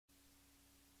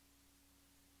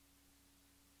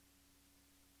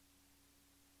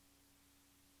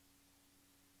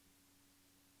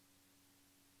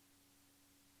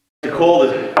To call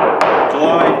the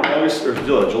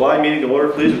July meeting to order,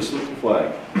 please, and salute the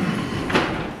flag.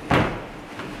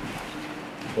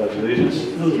 Pledge allegiance to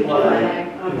the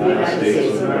flag of the United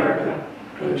States of America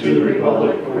and to the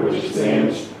republic for which it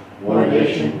stands, one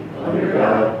nation, under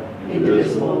God,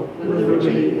 indivisible, with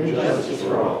liberty and justice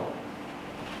for all.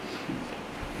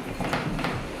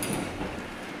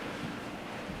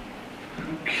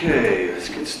 Okay, let's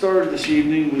get started this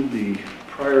evening with the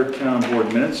prior town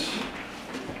board minutes.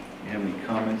 You have any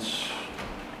comments,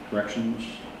 corrections?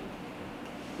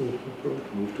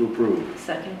 Move to approve.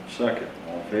 Second. Second.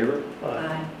 All in favor?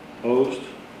 Aye. Opposed?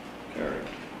 Carried.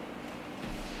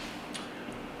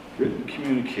 Written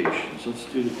communications. Let's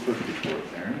do the clerk's report.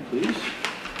 Aaron, please.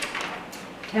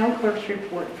 Town clerk's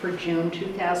report for June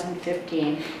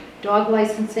 2015. Dog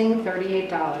licensing,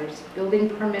 $38. Building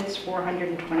permits,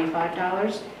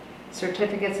 $425.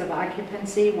 Certificates of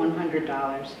occupancy,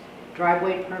 $100.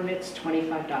 Driveway permits,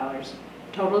 $25.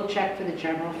 Total check for the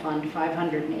general fund,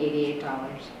 $588.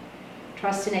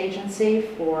 Trust and agency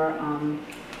for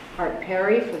Hart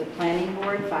Perry for the planning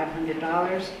board,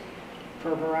 $500.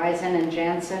 For Verizon and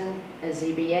Janssen, a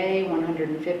ZBA,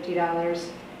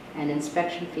 $150. And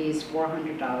inspection fees,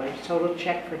 $400. Total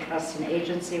check for trust and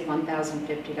agency,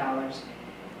 $1,050.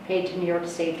 Paid to New York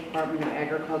State Department of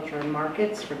Agriculture and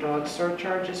Markets for dog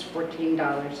surcharges,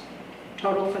 $14.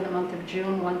 Total for the month of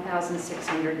June,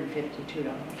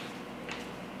 $1,652.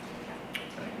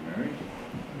 Thank you, Mary.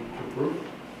 Move to approve.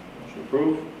 Motion to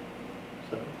approve.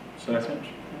 Second. Second.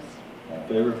 All in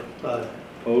favor? Aye.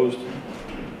 Opposed?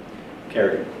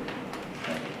 Carried.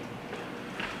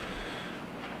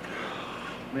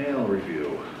 Mail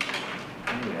review.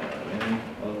 Any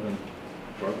other than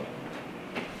Barbara?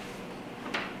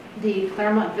 The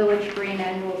Claremont Village Green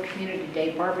Annual Community Day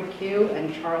Barbecue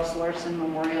and Charles Larson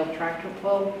Memorial Tractor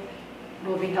Pull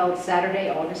will be held Saturday,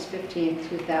 August 15th,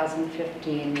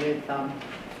 2015 with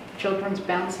children's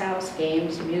bounce house,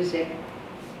 games, music,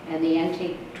 and the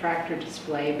antique tractor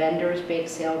display, vendors, bake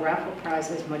sale, raffle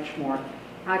prizes, much more.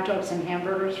 Hot dogs and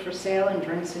hamburgers for sale and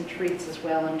drinks and treats as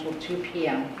well until 2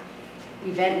 p.m.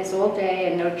 Event is all day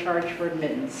and no charge for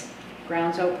admittance.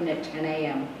 Grounds open at 10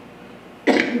 a.m.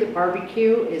 The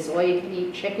barbecue is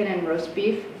all-you-can-eat chicken and roast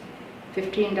beef,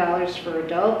 $15 for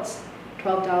adults,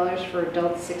 $12 for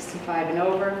adults 65 and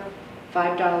over,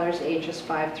 $5 ages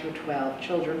 5 through 12.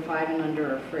 Children 5 and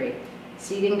under are free.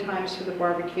 Seating times for the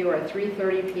barbecue are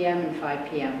 3:30 p.m. and 5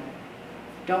 p.m.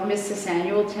 Don't miss this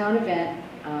annual town event.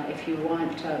 If you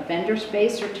want vendor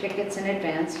space or tickets in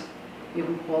advance, you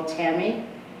can call Tammy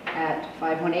at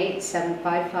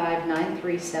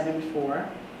 518-755-9374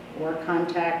 or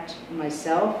contact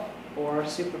myself or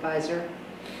supervisor.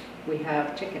 We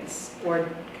have tickets, or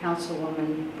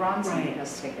Councilwoman Bronson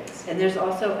has tickets. And there's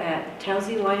also at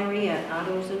Townsley Winery, at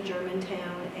Otto's in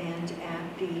Germantown, and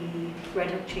at the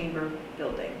Red Hook Chamber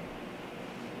building.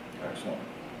 Excellent.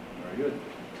 Very good.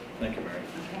 Thank you, Mary.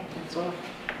 Okay, that's all.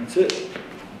 That's it.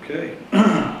 Okay.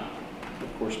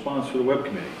 Correspondence for the web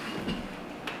committee.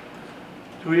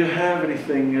 Do we have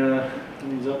anything,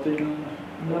 any update on that?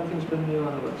 Nothing's been new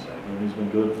on the website. Everything's been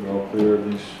good, we're all clear,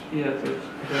 everything's... Yeah, there's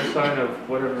a sign of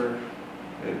whatever,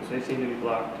 they seem to be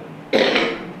blocked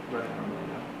and running normally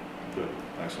now. Good,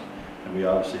 excellent. And we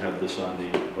obviously have this on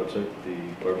the website, the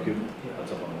barbecue? Yeah.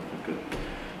 That's up on the, good.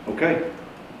 Okay,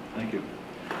 thank you.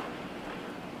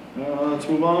 Let's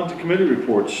move on to committee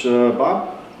reports.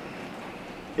 Bob?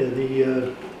 Yeah,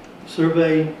 the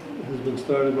survey has been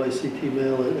started by CT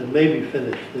Mail and may be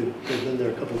finished. They've been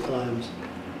there a couple times.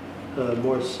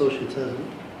 Morris Associates hasn't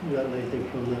gotten anything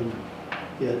from them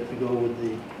yet to go with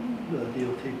the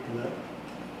DOT permit.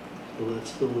 So that's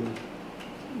still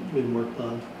being worked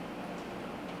on.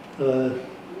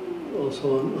 Also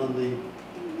on the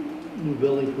new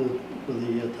building for the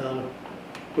town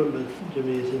equipment,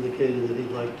 Jimmy has indicated that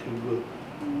he'd like to do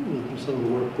some of the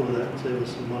work for that and save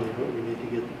us some money, but we need to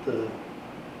get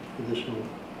additional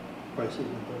prices in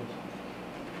place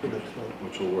for next month.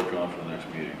 Which we'll work on for the next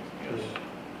meeting, yes.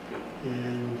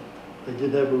 And I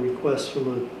did have a request from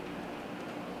a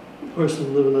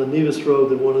person living on Nevis Road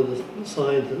that wanted a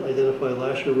sign to identify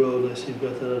Lasher Road, and I see you've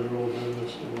got that under old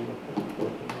business. And we'll look at it.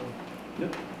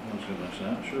 Yep, I was going to mention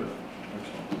that, sure.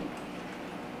 Excellent.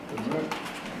 All right,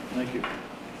 thank you.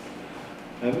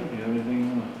 Evan, you have anything?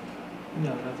 No,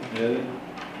 nothing. Eddie?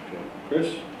 Okay. Chris?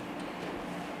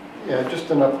 Yeah, just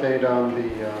an update on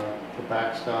the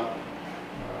backstop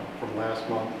from last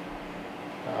month.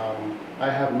 I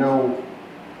have no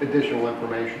additional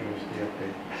information as the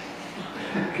update.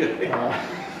 Okay.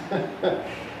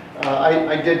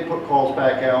 I did put calls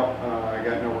back out. I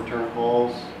got no return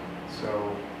calls,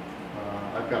 so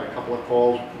I've got a couple of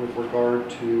calls with regard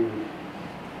to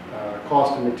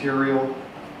cost of material,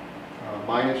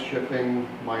 minus shipping,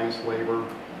 minus labor.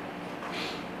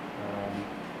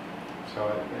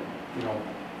 You know,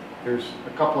 there's a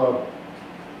couple of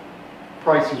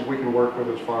prices we can work with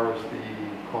as far as the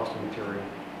cost of material.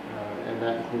 And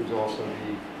that includes also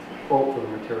the quote for the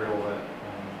material that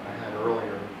I had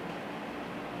earlier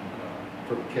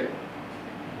for the kit.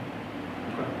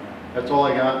 That's all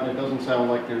I got, and it doesn't sound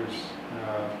like there's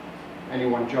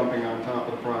anyone jumping on top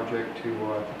of the project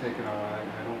to take it on.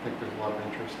 I don't think there's a lot of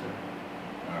interest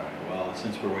there. All right, well,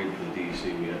 since we're waiting for the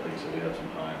DEC, like I said, we have some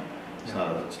time.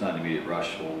 It's not an immediate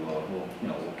rush.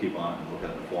 We'll keep on and look at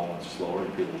it in the fall when it's slower.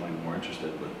 People might be more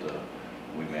interested, but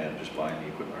we may end up just buying the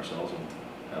equipment ourselves and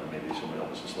have maybe somebody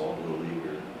help us install it a little league,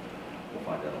 or we'll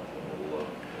find out. We'll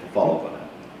follow up on that.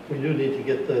 We do need to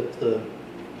get that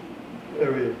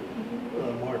area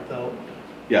marked out.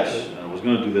 Yes, I was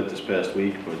going to do that this past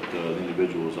week, but the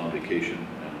individual was on vacation,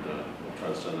 and we'll try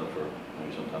to set it up for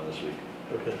maybe sometime this week.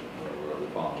 Okay. Or the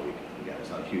following week. Again, it's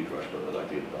not a huge rush, but I'd like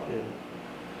to get it done.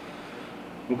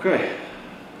 Yeah. Okay,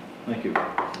 thank you.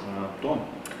 Dawn?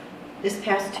 This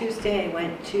past Tuesday, I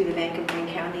went to the Bank of Greene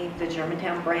County, the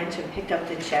Germantown branch, and picked up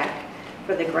the check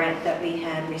for the grant that we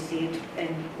had received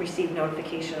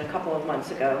notification a couple of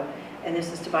months ago. And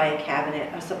this is to buy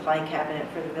a supply cabinet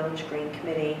for the Village Green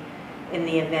Committee in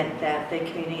the event that the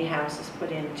community house is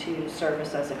put into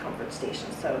service as a comfort station.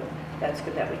 So that's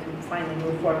good that we can finally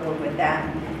move forward with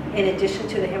that. In addition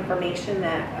to the information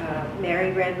that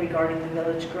Mary read regarding the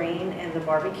Village Green and the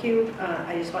barbecue,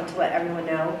 I just want to let everyone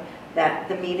know that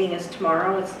the meeting is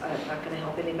tomorrow. It's not going to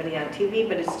help anybody on TV,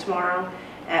 but it's tomorrow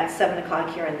at 7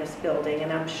 o'clock here in this building.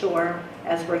 And I'm sure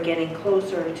as we're getting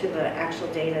closer to the actual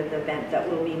date of the event that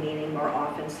we'll be meeting more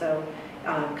often. So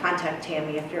contact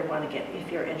Tammy if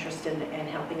you're interested in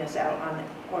helping us out on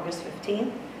August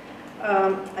 15th.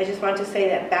 I just wanted to say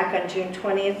that back on June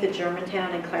 20th, the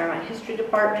Germantown and Cclermont History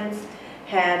Departments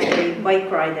had a bike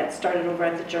ride that started over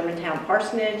at the Germantown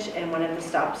Parsonage, and one of the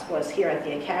stops was here at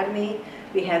the Academy.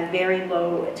 We had very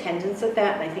low attendance at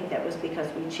that, and I think that was because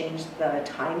we changed the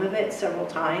time of it several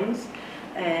times.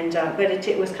 And but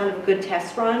it was kind of a good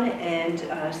test run,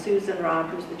 and Susan Robb,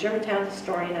 who's the Germantown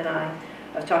historian, and I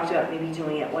have talked about maybe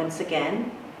doing it once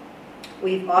again.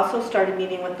 We've also started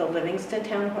meeting with the Livingston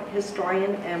Town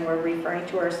historian, and we're referring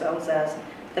to ourselves as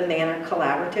the Manor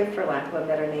Collaborative, for lack of a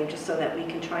better name, just so that we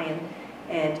can try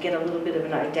and get a little bit of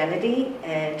an identity.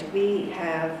 And we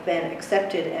have been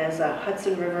accepted as a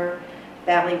Hudson River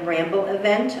Valley Ramble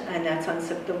event, and that's on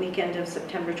the weekend of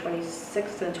September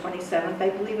 26th and 27th,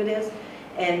 I believe it is.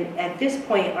 And at this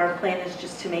point, our plan is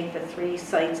just to make the 3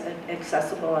 sites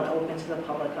accessible and open to the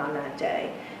public on that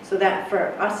day. So that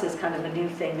for us is kind of a new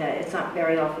thing, that it's not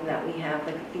very often that we have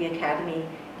the Academy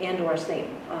and or St.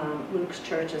 Luke's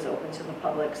Church is open to the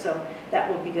public. So that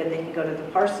will be good. They can go to the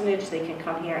parsonage, they can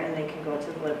come here, and they can go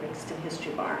to the Livingston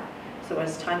History Barn. So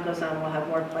as time goes on, we'll have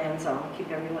more plans. I'll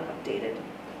keep everyone updated.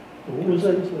 What was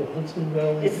that? Is it the Hudson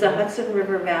Valley? It's the Hudson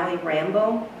River Valley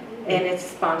Ramble, and it's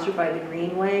sponsored by the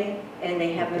Greenway, and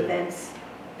they have events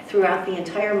throughout the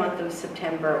entire month of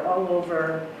September, all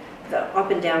over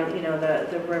up and down,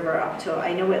 the river up to,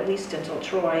 I know at least until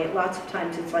Troy. Lots of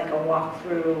times it's like a walk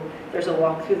through, there's a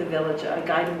walk through the village, a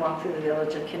guided walk through the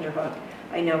village of Kinderhook.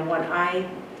 I know one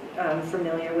I'm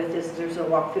familiar with is there's a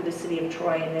walk through the city of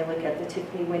Troy, and they look at the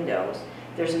Tiffany windows.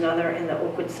 There's another in the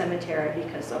Oakwood Cemetery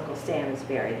because Uncle Stan is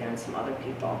buried there and some other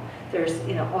people. There's,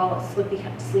 all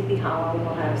Sleepy Hollow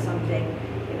will have something,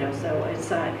 so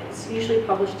it's usually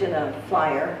published in a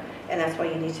flyer, and that's why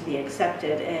you need to be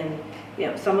accepted. And,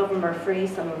 some of them are free,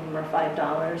 some of them are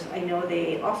 $5. I know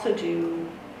they also do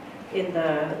in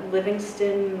the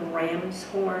Livingston,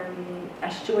 Ramshorn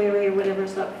estuary or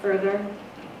whatever's up further.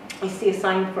 You see a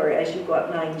sign for it as you go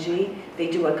up 9G.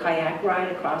 They do a kayak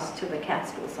ride across to the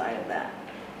Catskill side of that.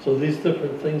 So these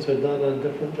different things are done on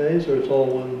different days, or it's all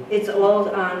one? It's all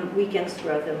on weekends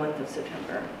throughout the month of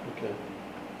September. Okay.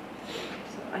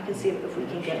 So I can see if we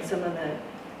can get some of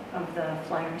the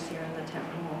flyers here in the town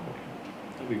hall.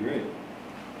 That'd be great.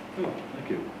 Good, thank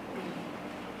you.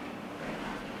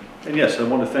 And yes, I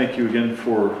want to thank you again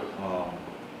for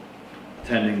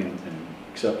attending and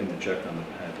accepting the check on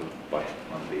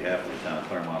behalf of the town of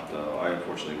Cclermont. I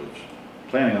unfortunately was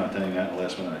planning on attending that in the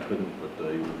last minute. I couldn't,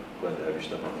 but you were glad to have you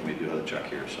step up and we do have a check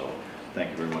here. So thank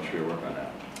you very much for your work on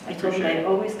that. I told them I'd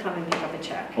always come and pick up a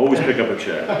check. Always pick up a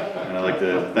check. And I'd like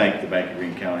to thank the Bank of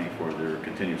Greene County for their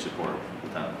continued support of the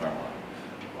town of Cclermont.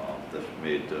 They've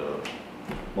made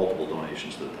multiple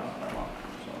donations to the town of Cclermont.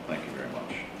 So thank you very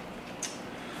much.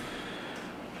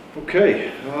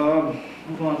 Okay.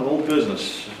 Move on to old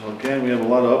business. Again, we have a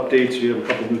lot of updates. We have a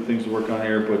couple new things to work on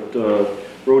here, but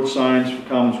road signs for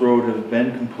Commons Road have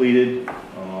been completed.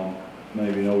 Many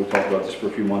of you know we've talked about this for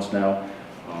a few months now.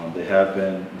 They have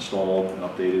been installed and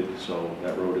updated, so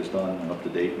that road is done and up to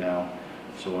date now.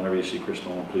 So whenever you see Chris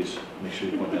Nolan, please make sure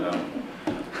you point that out.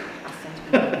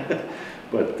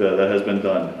 But that has been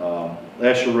done.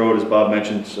 Lasher Road, as Bob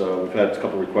mentioned, we've had a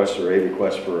couple requests, or a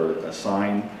request for a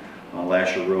sign on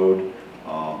Lasher Road.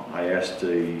 I asked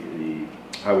the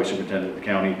highway superintendent of the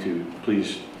county to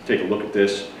please take a look at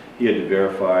this. He had to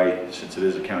verify, since it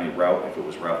is a county route, if it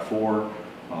was Route 4,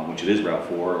 which it is Route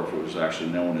 4, or if it was actually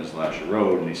known as Lasher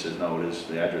Road, and he says, no, it is,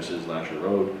 the address is Lasher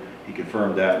Road. He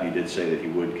confirmed that, and he did say that he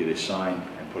would get a sign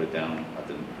and put it down at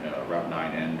the Route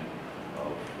 9 end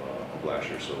of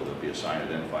Lasher, so there'll be a sign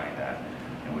identifying that.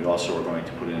 And we also are going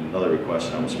to put in another request,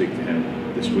 and I will speak to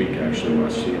him this week, actually, when I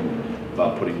see him,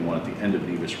 about putting one at the end of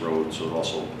Nevis Road, so it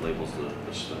also labels the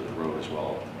road as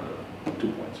well,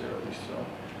 2 points there at least. So,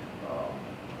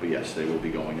 but yes, they will be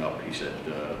going up. He said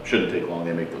shouldn't take long.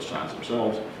 They make those signs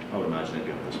themselves. I would imagine they'd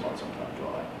be up this month sometime,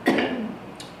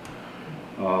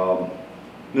 July.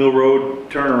 Mill Road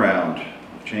turnaround.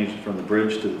 I've changed it from the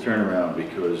bridge to the turnaround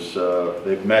because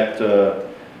they've met a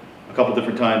couple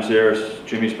different times there.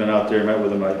 Jimmy's been out there, met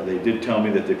with them. They did tell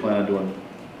me that they plan on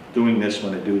doing this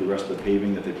when they do the rest of the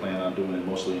paving, that they plan on doing it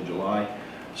mostly in July.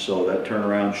 So that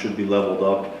turnaround should be leveled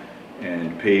up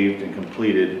and paved and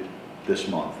completed this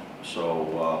month.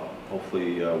 So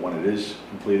hopefully when it is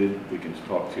completed, we can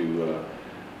talk to the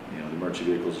emergency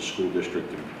vehicles, the school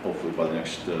district, and hopefully by the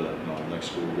next the next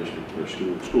school district or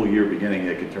school year beginning,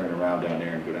 they can turn around down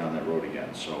there and go down that road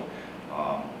again. So,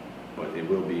 but it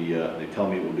will be. They tell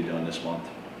me it will be done this month.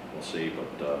 We'll see,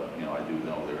 but I do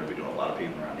know they're going to be doing a lot of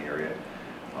paving around the area.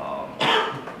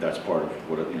 That's part of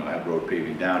what I have road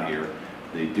paving down here.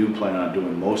 They do plan on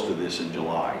doing most of this in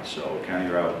July. So County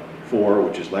Route 4,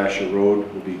 which is Lasher Road,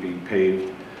 will be being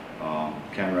paved.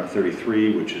 County Route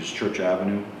 33, which is Church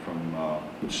Avenue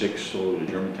from 6 over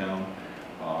to Germantown.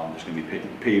 There's going to be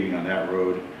paving on that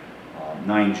road.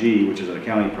 9G, which is a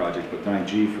county project, but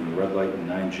 9G from the red light and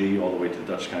 9G all the way to the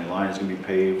Dutchess County line is going to be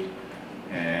paved.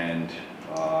 And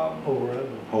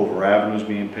Hover Avenue is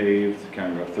being paved.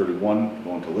 County Route 31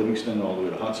 going to Livingston all the way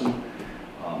to Hudson.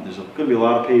 There's going to be a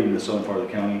lot of paving in the southern part of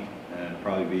the county, and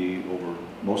probably be over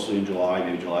mostly in July,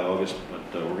 maybe July, August. But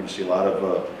we're going to see a lot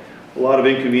of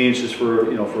inconveniences for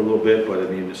for a little bit. But I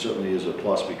mean, it certainly is a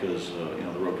plus because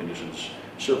the road conditions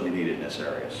certainly needed in this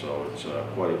area. So it's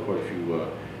quite a few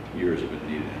years have been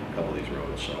needed in a couple of these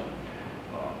roads. So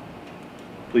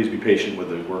please be patient with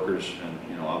the workers,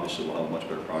 and obviously we'll have much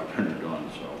better product when they're done.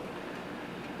 So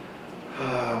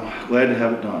glad to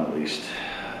have it done at least.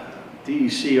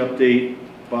 DEC update.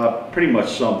 Bob pretty much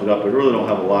summed it up. I really don't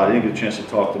have a lot. I didn't get a chance to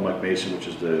talk to Mike Mason, which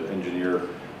is the engineer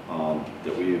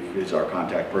that is our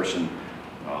contact person.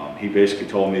 He basically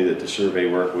told me that the survey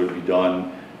work would be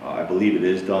done. I believe it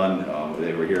is done.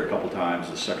 They were here a couple times.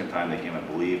 The second time they came, I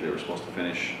believe they were supposed to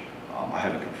finish. I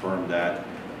haven't confirmed that.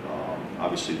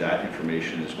 Obviously, that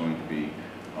information is going to be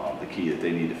the key that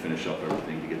they need to finish up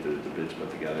everything to get the bids put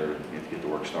together and to get the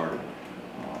work started.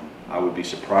 I would be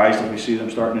surprised if we see them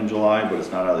starting in July, but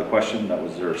it's not out of the question. That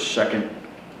was their second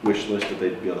wish list, that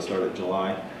they'd be able to start in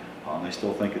July. They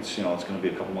still think it's it's going to be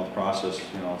a couple month process.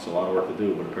 It's a lot of work to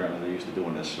do, but apparently they're used to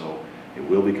doing this, so it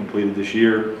will be completed this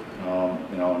year.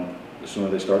 And the sooner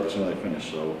they start, the sooner they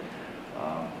finish. So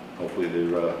hopefully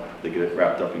they get it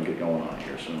wrapped up and get going on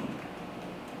here soon.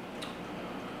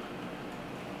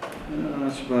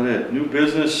 That's about it. New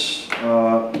business,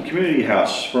 community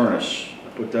house furnace.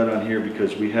 I put that on here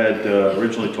because we had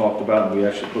originally talked about, and we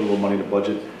actually put a little money in the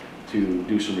budget to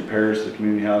do some repairs to the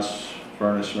community house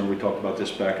furnace. Remember we talked about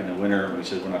this back in the winter, and we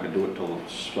said we're not going to do it until the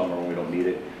summer when we don't need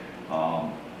it.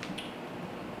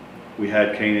 We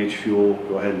had K&H Fuel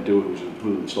go ahead and do it,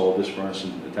 who installed this furnace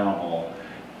in the town hall.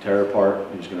 Tear it apart.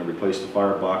 He was going to replace the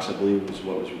firebox, I believe was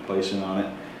what was replacing on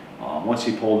it. Once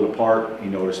he pulled it apart, he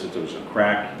noticed that there was a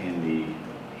crack in the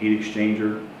heat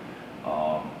exchanger.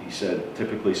 He said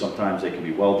typically sometimes they can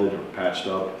be welded or patched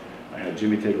up. I had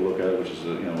Jimmy take a look at it, which is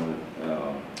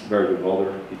a very good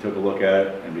welder. He took a look at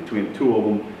it, and between the two of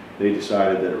them, they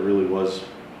decided that it really was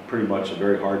pretty much a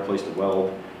very hard place to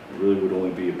weld. It really would only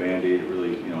be a Band-Aid. It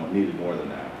really needed more than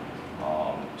that.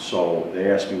 So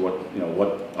they asked me what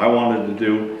I wanted to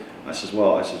do. I says,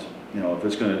 well, if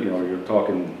it's going to, you're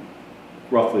talking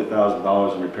roughly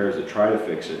 $1,000 in repairs to try to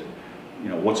fix it,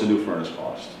 what's a new furnace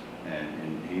cost?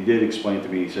 And he did explain to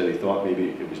me, he said he thought maybe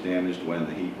it was damaged when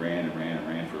the heat ran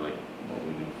for like, what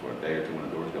we knew, for a day or two when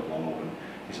the doors got blown open.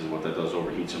 He says what that does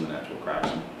overheats them and that's what cracks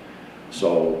them.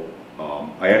 So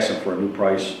I asked him for a new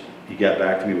price. He got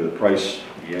back to me with a price.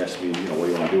 He asked me, you know, what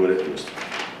do you want to do with it? It was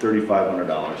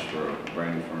 $3,500 for a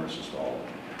brand new furnace installed.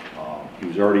 He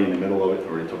was already in the middle of it,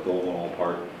 already took the old one all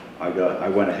apart. I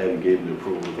went ahead and gave him the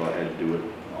approval to go ahead and do it,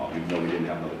 even though we didn't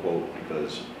have another quote,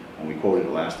 because when we quoted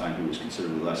it last time, he was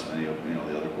considerably less than any of, you know,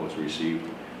 the other quotes we received.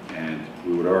 And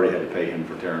we would already had to pay him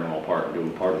for tearing it all apart and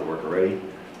doing part of the work already.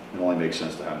 It only makes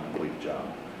sense to have him complete the job.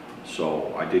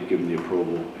 So I did give him the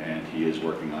approval, and he is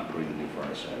working on putting the new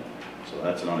furnace in. So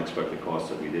that's an unexpected cost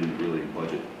that we didn't really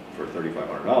budget for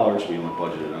 $3,500. We only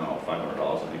budgeted, I don't know,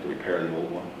 $500, I think, to repair the old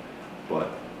one.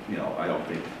 But, you know, I don't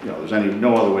think, you know, there's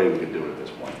no other way we could do it at this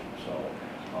point. So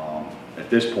at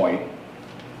this point,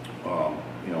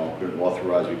 you know, we're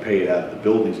authorized, we pay it out of the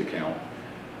buildings account.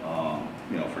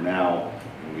 You know, for now,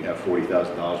 we have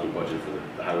 $40,000 we budgeted for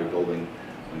the highway building.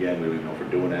 Again, we don't even know if we're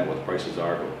doing that, what the prices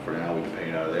are, but for now, we can pay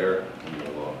it out of there, and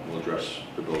we'll address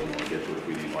the building when we get to it. If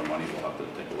we need more money, we'll have to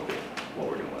take a look at what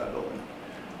we're doing with that building.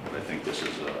 But I think this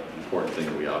is an important thing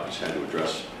that we obviously had to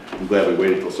address. I'm glad we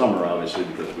waited till summer, obviously,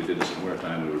 because if we did this in winter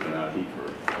time, we would have been out of heat for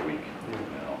a week, you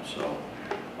know, so.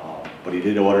 But he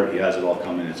did order, he has it all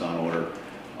coming, it's on order.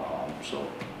 So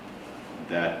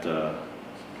that,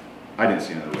 I didn't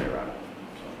see another way around it.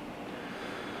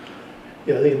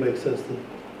 Yeah, I think it makes sense to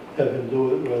have him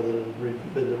do it rather than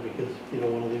rebid it, because you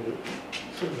don't want to leave it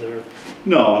sitting there.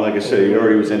 No, like I said, he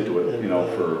already was into it, you know,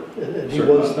 for And a he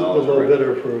certain was amount the of dollars, low right?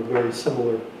 bidder for a very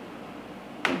similar.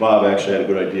 And Bob actually had a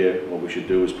good idea. What we should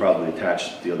do is probably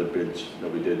attach the other bids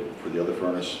that we did for the other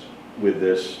furnace with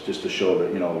this, just to show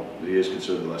that, you know, it is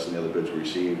considerably less than the other bids we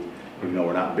received. Even though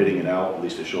we're not bidding it out, at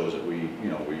least it shows that we, you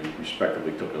know, we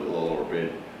respectively took a little lower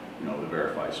bid, you know, to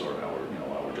verify sort of how we're, you know,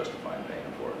 why we're justifying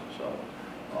paying for it. So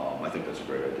I think that's a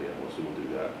great idea. We'll do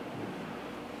that.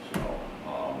 So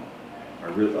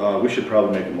we should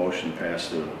probably make a motion to pass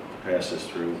this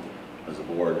through as a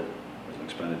board, as an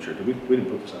expenditure. We didn't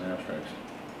put this on abstracts.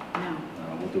 No.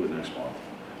 We'll do it next month.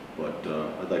 But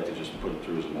I'd like to just put it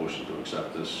through as a motion to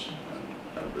accept this and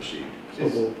have it proceed.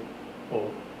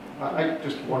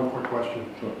 Just one quick question.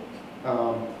 Sure.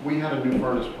 We had a new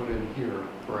furnace put in here,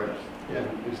 correct? Yeah.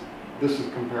 And this is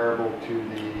comparable to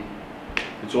the...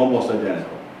 It's almost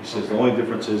identical. He says the only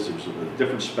difference is there's a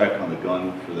different spec on the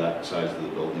gun for that size of the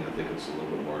building. I think it's a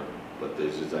little bit more, but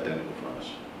this is identical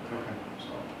furnace. Okay.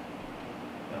 So,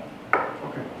 yeah.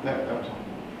 Okay, that was all.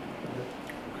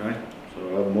 Okay, so I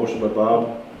have a motion by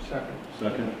Bob. Second.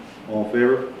 Second. All in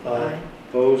favor? Aye.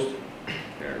 Opposed?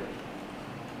 Carried.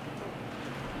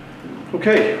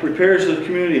 Okay, repairs of the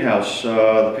community house.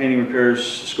 The painting repairs,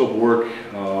 scope of work.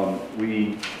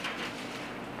 We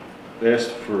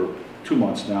asked for 2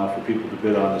 months now for people to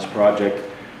bid on this project.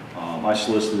 I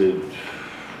solicited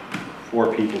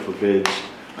 4 people for bids.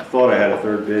 I thought I had a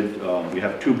third bid. We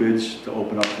have 2 bids to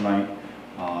open up tonight.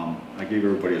 I gave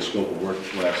everybody a scope of work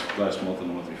last month and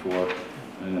the month before,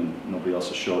 and then nobody else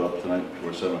has showed up tonight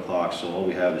before 7 o'clock, so all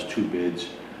we have is 2 bids.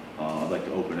 I'd like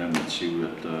to open them and see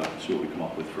what we come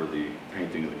up with for the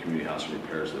painting of the community house and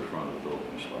repairs to the front of the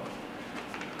building.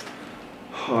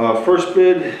 So, first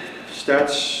bid,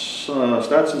 Stats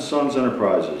and Sons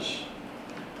Enterprises.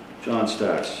 John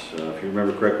Stats. If you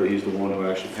remember correctly, he's the one who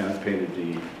actually painted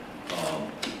the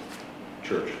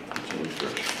church, the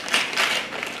church.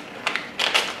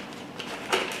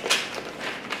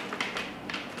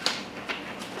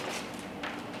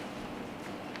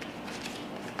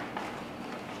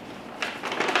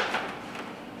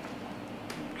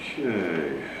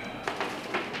 Okay.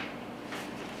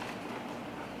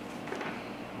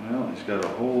 Well, he's got a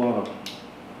whole lot of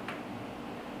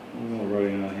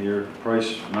writing on here.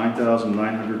 Price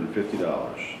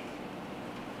 $9,950.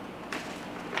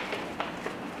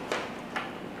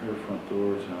 Repair front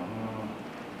doors.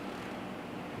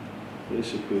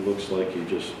 Basically, looks like he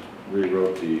just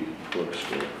rewrote the book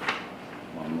scope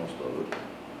on most of it.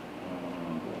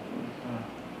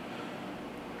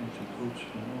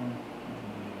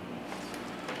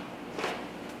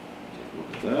 Take a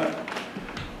look at that.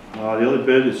 The other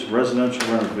bid is residential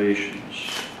renovations.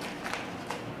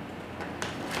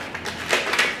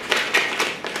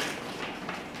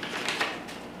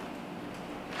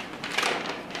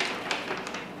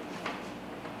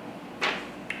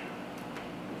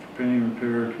 Painting,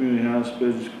 repair, community house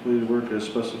bids, completed work as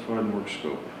specified in work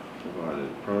scope provided.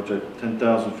 Project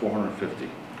 $10,450.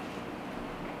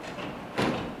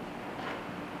 That's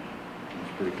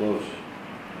pretty close.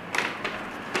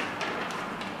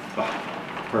 Ah,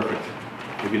 perfect.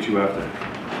 We'll get you after.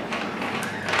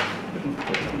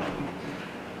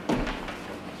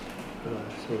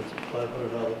 So it's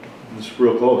 $500. It's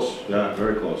real close. Yeah,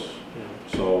 very close.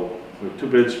 Yeah. So We have 2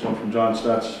 bids, one from John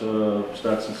Stats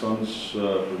and Sons for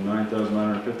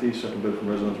 $9,950, second bid from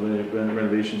Residence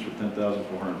Renovations for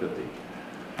 $10,450.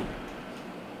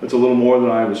 That's a little more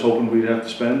than I was hoping we'd have to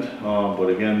spend, but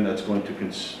again, that's going to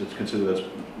let's consider that's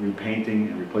repainting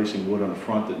and replacing wood on the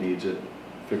front that needs it,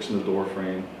 fixing the door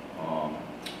frame,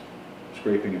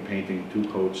 scraping and painting 2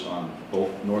 coats on both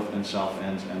north and south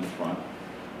ends and the front,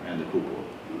 and the cupola,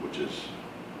 which is,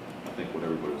 I think, what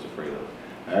everybody's afraid of.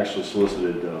 I actually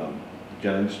solicited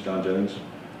John Jennings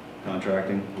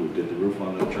Contracting, who did the roof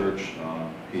on the church.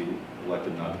 He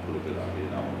elected not to put a bid on, he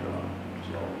did not want to put on.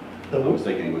 So I was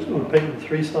thinking he was going We're to. painting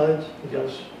 3 sides? Is that-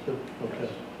 Yes. Okay.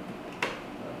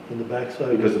 And the back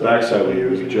side? Because the was done a backside couple we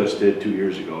years we ago? just did 2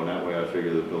 years ago, and that way I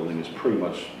figure the building is pretty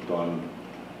much done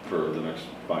for the next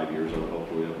 5 years. I would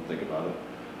hopefully have to think about it,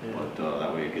 Yeah. but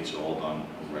that way it gets all done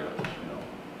right up,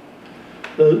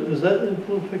 Does that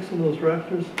include fixing those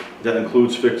rafters? That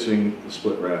includes fixing the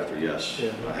split rafter, yes.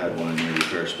 Yeah. I had one in there,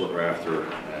 repair split rafter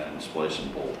and splice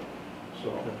and bolt. So,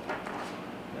 Okay.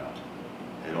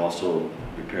 yeah. It also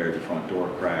repaired the front door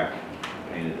crack,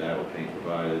 painted that with paint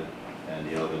provided, and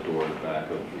the other door in the back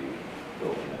of the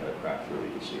building that had a crack through,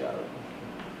 you can see out of it.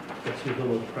 That's you done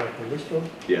with the crack on this one?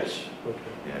 Yes, Okay,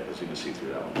 yeah, because you can see through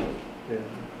that one. yeah.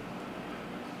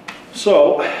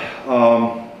 So,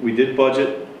 we did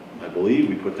budget, I believe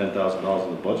we put $10,000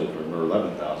 in the budget for, or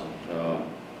 $11,000.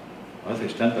 I think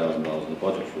it's $10,000 in the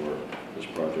budget for this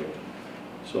project.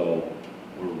 So,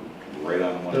 we're right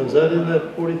on the money. Now, is that in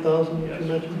that 40,000 that Yes. you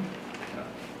mentioned?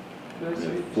 Did I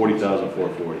see?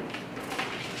 40,440.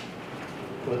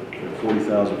 What?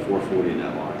 40,440 in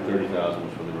that line. 30,000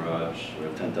 was for the garage. We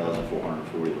have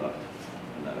 10,440 left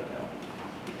in that account.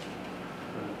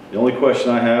 The only question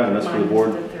I have, and that's for the board.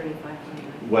 Minus the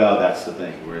 3,500. Well, that's the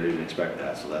thing. We didn't expect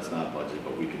that, so that's not budget,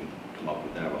 but we can come up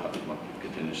with that. We'll have to come up with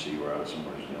contingency. We're out of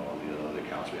somewhere, all the other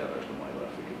accounts we have extra money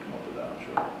left. We can come up with that, I'm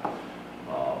sure.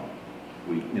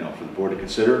 For the board to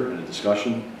consider in a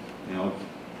discussion,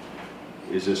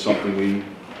 is this something we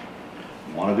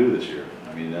want to do this year?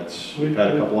 I mean, we've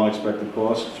had a couple unexpected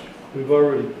costs. We've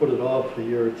already put it off a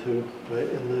year or two, right?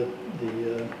 And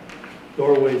the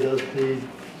doorway does need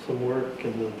some work,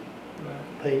 and the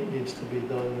Right. paint needs to be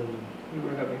done, and We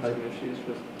were having some issues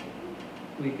with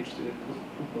leakage to the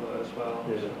cupola as well.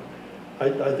 Yeah. so.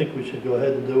 I think we should go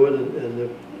ahead and do it, and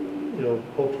if,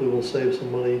 hopefully we'll save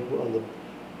some money on the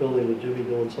building with Jimmy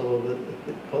doing some of it.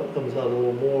 If it comes out a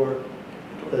little more,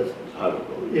 that's,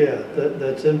 yeah,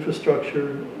 that's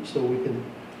infrastructure, so we can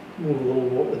move a little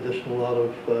more additional out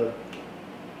of, the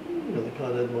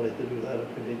Con Ed money to do that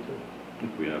if we need to.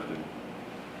 If we have to.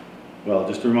 Well,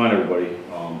 just to remind everybody,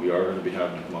 we are going to be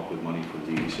having to come up with money for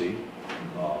the DEC,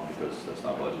 because that's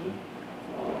not budgeted,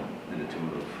 in the tune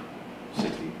of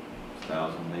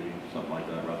 60,000 maybe, something like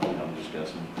that roughly, I'm just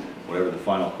guessing. Whatever the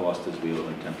final cost is, we owe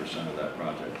them 10% of that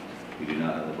project. We do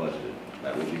not have the budgeted.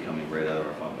 That will be coming right out of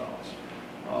our fund balance.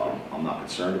 I'm not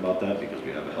concerned about that because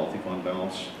we have a healthy fund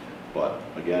balance, but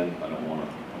again, I don't want to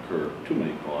incur too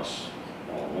many costs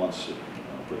all at once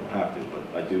if we don't have to, but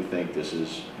I do think this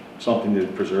is something to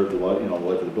preserve the life, the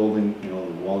life of the building. The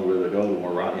longer they go, the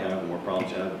more rot you have, the more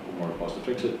problems you have, the more it costs to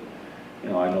fix it. I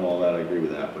know all that, I agree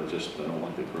with that, but I don't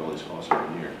like to incur all these costs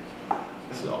every year.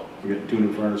 So, we're getting 2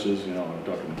 new furnaces, I'm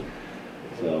talking,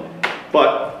 so,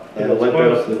 but, Yeah, let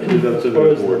that up to as the far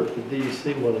as board. the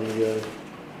DEC money,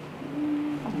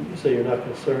 you say you're not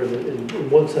concerned. In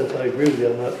one sense, I agree with you,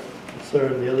 I'm not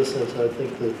concerned. In the other sense, I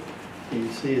think the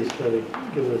DEC is kind of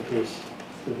giving it to us,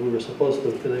 if we were supposed to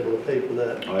have been able to pay for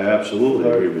that I absolutely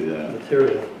agree with that,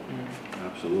 material.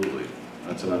 absolutely.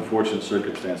 That's an unfortunate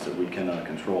circumstance that we cannot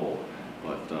control,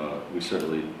 but we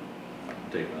certainly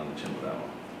take it on the chin with that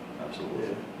one, absolutely.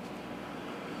 Yeah.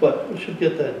 But we should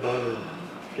get that done and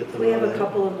get them If we have out a of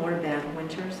couple of more bad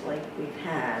winters like we've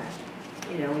had,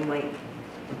 we might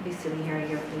be sitting here a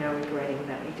year from now regretting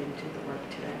that we didn't do the work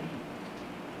today.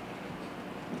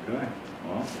 Okay,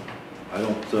 well, I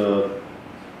don't,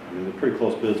 they're pretty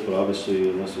close bids, but obviously,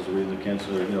 unless there's a reason to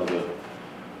cancel,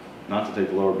 not to take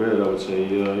the lower bid, I would say,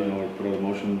 put out a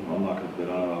motion. I'm not going to bid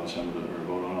on it, obviously, I'm going to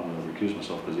vote on it, I'm going to recuse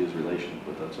myself because he is relation,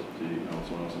 but that's up to,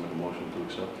 someone else to make a motion to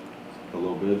accept the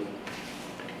low bid.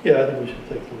 Yeah, I think we should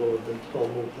take the lower bid, so I'll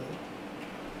move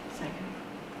that. Second.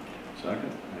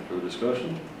 Second, any further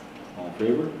discussion? All in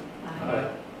favor? Aye.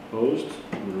 Opposed?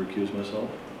 I'm going to recuse myself.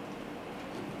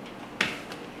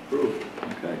 Approved,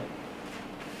 okay.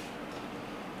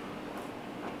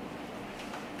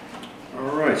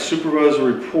 All right, supervisor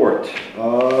report.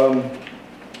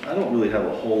 I don't really have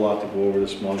a whole lot to go over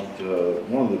this month.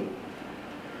 One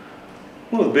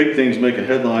of the big things making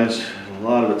headlines, a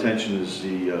lot of attention, is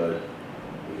the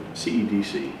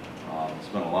CEDC. There's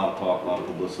been a lot of talk, a lot of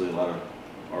publicity, a lot of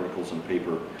articles in the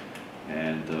paper,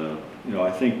 and you know,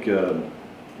 I think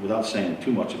without saying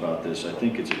too much about this, I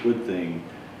think it's a good thing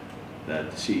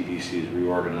that the CEDC is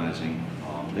reorganizing.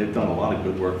 They've done a lot of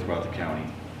good work throughout the county.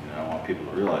 You know, I want people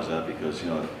to realize that, because you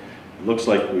know, it looks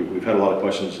like we've had a lot of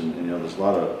questions, and you know, there's a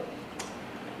lot of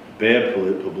bad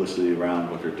publicity around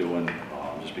what they're doing,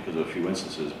 just because of a few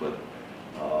instances, but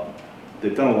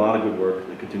they've done a lot of good work.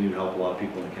 They continue to help a lot of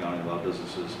people in the county, a lot of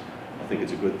businesses. I think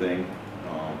it's a good thing,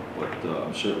 but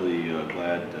I'm certainly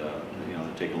glad you know,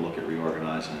 they're taking a look at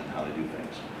reorganizing and how they do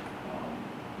things.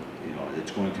 You know,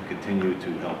 it's going to continue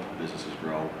to help businesses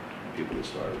grow and people get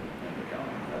started in the county.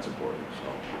 That's important.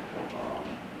 So,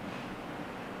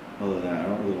 other than that, I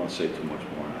don't really want to say too much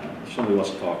more on that. If somebody wants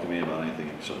to talk to me about anything,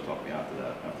 you can sort of talk to me after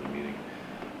that, after the meeting.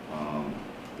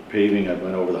 The paving, I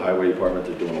went over the highway department.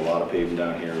 They're doing a lot of paving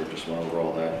down here. Just went over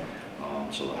all that.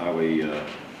 So the highway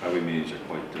meetings are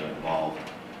quite involved.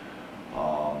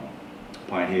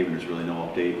 Pine Haven, there's really no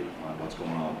update on what's going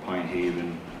on with Pine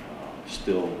Haven.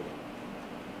 Still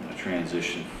in a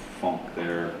transition funk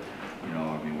there. You know,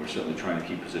 I mean, we're certainly trying to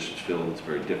keep positions filled. It's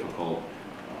very difficult.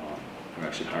 We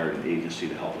actually hired an agency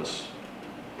to help us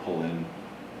pull in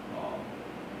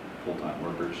full-time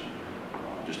workers,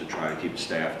 just to try to keep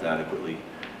staffed adequately.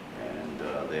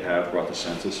 And they have brought the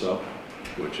census up,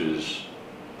 which is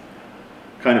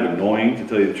kind of annoying, to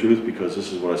tell you the truth, because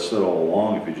this is what I said all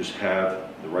along. If you just have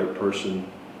the right person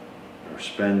or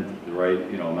spend the right,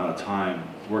 you know, amount of time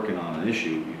working on an issue,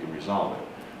 you can resolve it.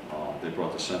 They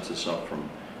brought the census up from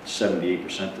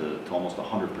 78% to almost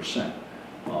 100%,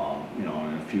 you know,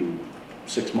 in a few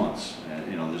 6 months.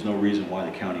 And, you know, there's no reason why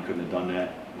the county couldn't have done that,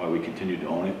 why we continue to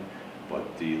own it,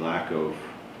 but the lack of,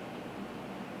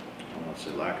 I want to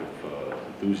say lack of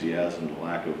enthusiasm, the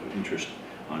lack of interest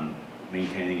on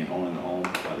maintaining and owning the home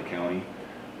by the county,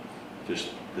 just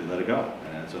they let it go,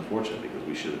 and it's unfortunate, because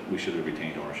we should have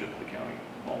retained ownership of the county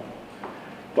home.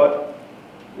 But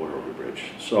water over the bridge.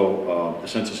 So the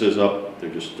census is up. They're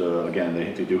just again,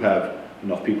 they do have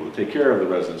enough people to take care of the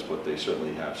residents, but they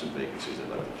certainly have some vacancies they'd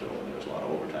like to fill, and there's a lot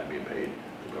of overtime being paid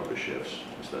to cover shifts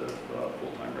instead of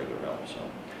full-time regular help. So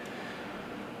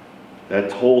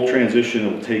that whole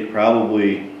transition will take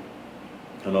probably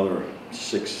another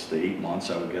 6 to 8 months,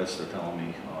 I would guess. They're telling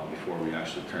me before we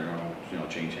actually turn it over, you know,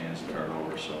 change hands and turn it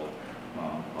over. So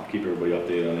I'll keep everybody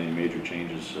updated on any major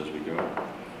changes as we go.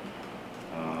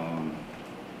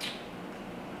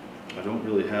 I don't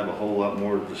really have a whole lot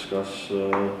more to discuss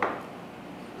to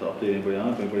update anybody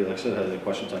on. If anybody, like I said, has any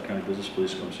questions on county business,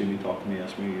 please come see me, talk to me,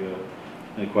 ask me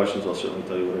any questions. I'll certainly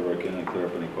tell you whatever I can and clear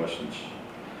up any questions.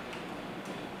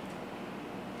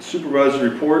 Supervisor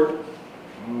report.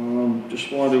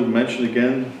 Just wanted to mention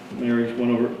again, Mary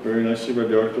went over it very nicely, read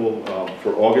the article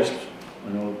for August.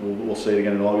 I know we'll say it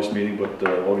again in August meeting, but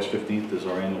August 15th is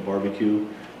our annual barbecue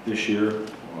this year.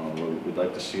 We'd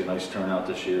like to see a nice turnout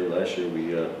this year. Last year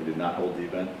we did not hold the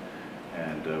event,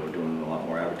 and we're doing a lot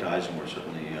more advertising. We're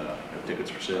certainly have tickets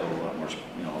for sale, a lot more,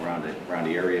 you know, around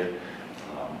the area.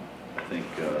 I think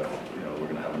you know, we're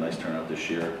going to have a nice turnout this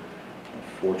year.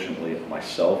 Unfortunately,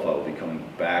 myself, I will be coming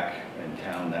back in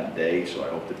town that day, so I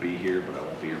hope to be here, but I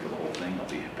won't be here for the whole thing. I'll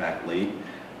be back late,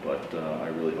 but I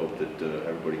really hope that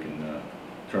everybody can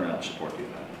turn out and support the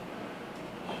event.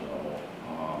 So.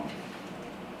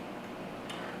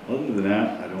 Other than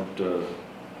that, I don't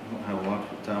have a lot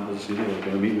for town business either. We're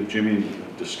going to meet with Jimmy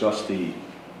and discuss the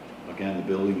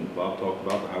building that Bob talked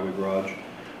about, the highway garage,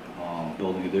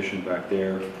 building addition back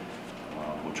there.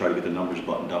 We'll try to get the numbers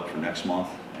buttoned up for next month,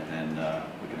 and then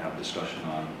we can have a discussion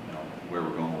on, you know, where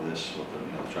we're going with this. What the,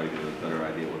 you know, try to get a better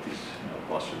idea what these, you know,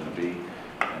 costs are going to be,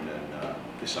 and then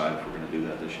decide if we're going to do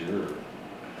that this year. Or...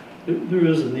 There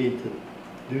is a need to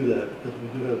do that, because we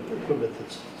do have equipment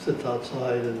that sits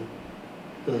outside and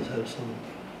does have some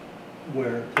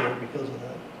wear and tear because of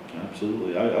that.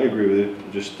 Absolutely, I agree with you.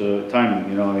 Just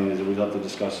timing, you know, I mean, we have to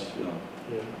discuss, you know,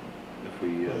 Yeah. if we,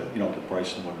 you know, the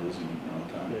price and what it is and, you know,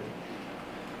 time. Yeah.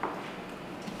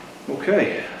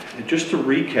 Okay, and just to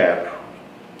recap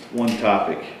one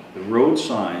topic, the road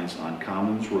signs on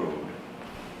Commons Road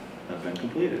have been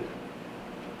completed.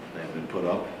 They have been put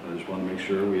up. I just want to make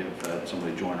sure we have had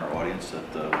somebody join our audience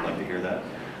that would like to hear that.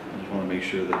 I just want to make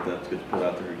sure that that gets put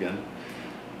out there again.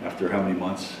 After how many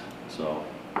months? So,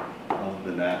 other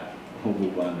than that, we'll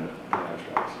move on to the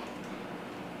abstracts.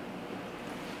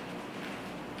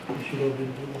 You should go do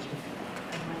this one.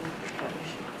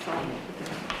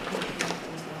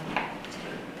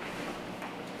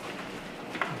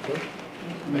 Okay.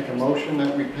 Make a motion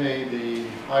that we pay the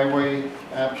highway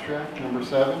abstract number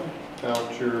 7,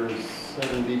 vouchers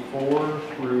 74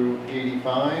 through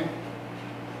 85,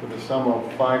 for the sum of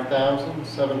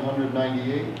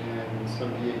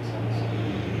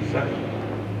 $5,798.78. Second.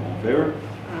 All in favor?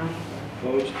 Aye.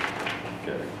 Opposed?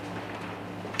 Carried.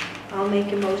 I'll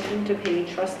make a motion to pay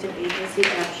trust and agency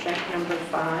abstract number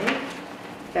 5,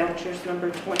 vouchers number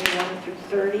 21 through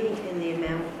 30 in the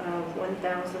amount of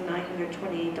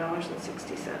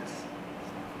 $1,928.60.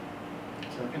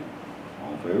 Second.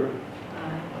 All in favor?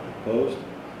 Aye. Opposed?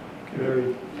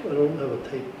 Mary, I don't have a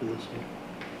tape for this one.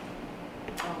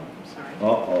 Oh, I'm sorry.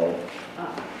 Uh-oh.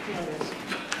 Here it is.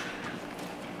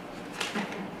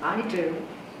 I do.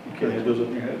 You can't have those up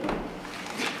in your head?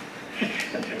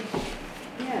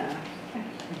 Yeah.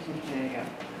 There you go.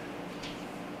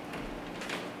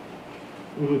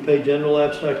 We pay general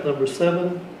abstract number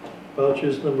 7,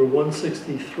 vouchers number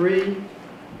 163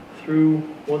 through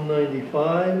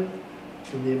 195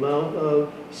 in the amount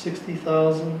of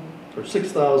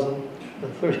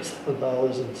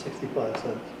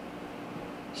 $6,037.65.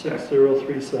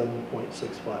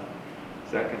 6037.65.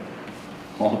 Second.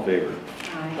 All in favor?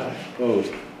 Aye.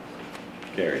 Opposed?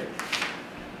 Carried.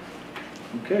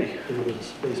 Okay, There was a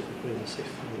space between the 60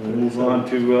 and we'll move on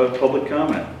to public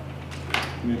comment.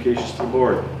 Communications to the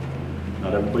board.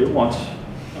 Not everybody at once.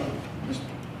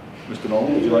 Mr.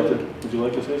 Nolan, would you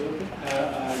like to say something?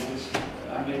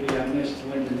 Maybe I missed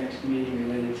when the next meeting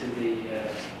related to the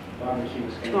barbecue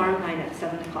is going to be. Tomorrow night at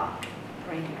 7 o'clock,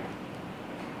 right here.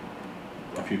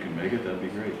 If you can make it, that'd be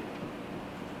great.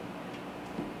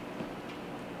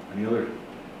 Any other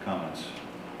comments,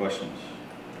 questions?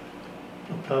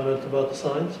 No comment about the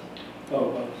signs?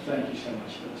 Oh, thank you so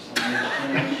much for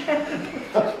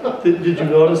this. Did you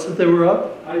notice that they were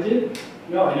up? I did,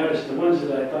 no, I noticed the ones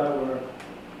that I thought were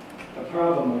a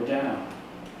problem were down.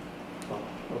 Oh,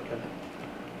 okay.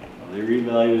 Well, they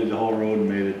reevaluated the whole road and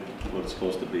made it what it's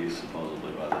supposed to be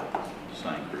supposedly by the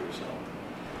sign crew, so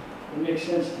It makes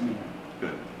sense to me.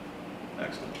 good.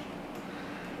 Excellent.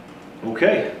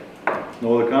 Okay,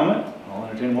 no other comment? I'll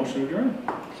entertain a motion to adjourn.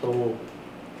 So moved.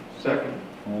 Second.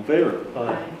 All in favor?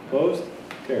 Aye. Opposed?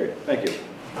 Carried. Thank you.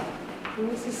 Who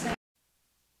was the second?